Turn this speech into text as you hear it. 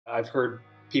I've heard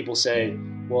people say,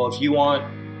 well, if you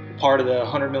want part of the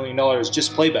 $100 million,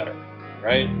 just play better,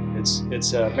 right? It's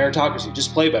a meritocracy,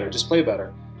 just play better, just play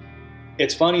better.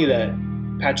 It's funny that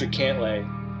Patrick Cantlay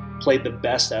played the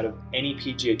best out of any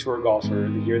PGA Tour golfer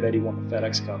the year that he won the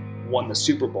FedEx Cup, won the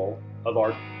Super Bowl of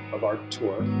our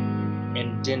tour,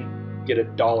 and didn't get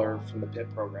 $1 from the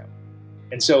PIP program.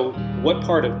 And so what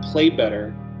part of play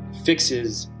better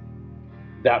fixes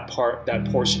that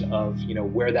portion of, you know,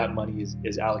 where that money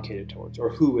is allocated towards, or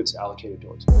who it's allocated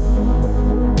towards?